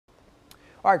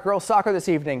All right, girls soccer this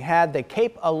evening had the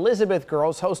Cape Elizabeth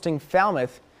girls hosting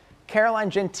Falmouth. Caroline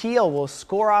Gentile will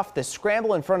score off the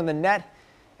scramble in front of the net,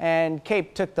 and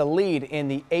Cape took the lead in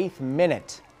the 8th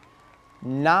minute.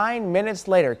 9 minutes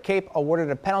later, Cape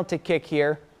awarded a penalty kick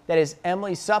here. That is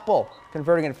Emily Supple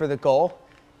converting it for the goal.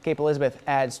 Cape Elizabeth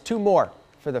adds 2 more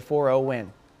for the 4-0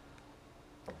 win.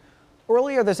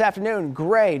 Earlier this afternoon,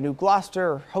 Gray, New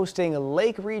Gloucester hosting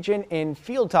Lake Region in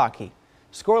field hockey.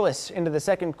 Scoreless into the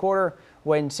second quarter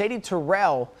when Sadie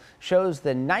Terrell shows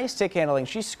the nice stick handling.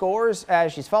 She scores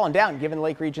as she's fallen down, giving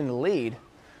Lake Region the lead.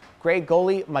 Gray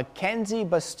goalie Mackenzie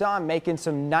Baston making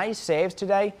some nice saves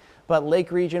today, but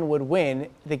Lake Region would win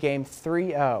the game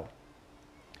 3-0.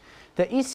 The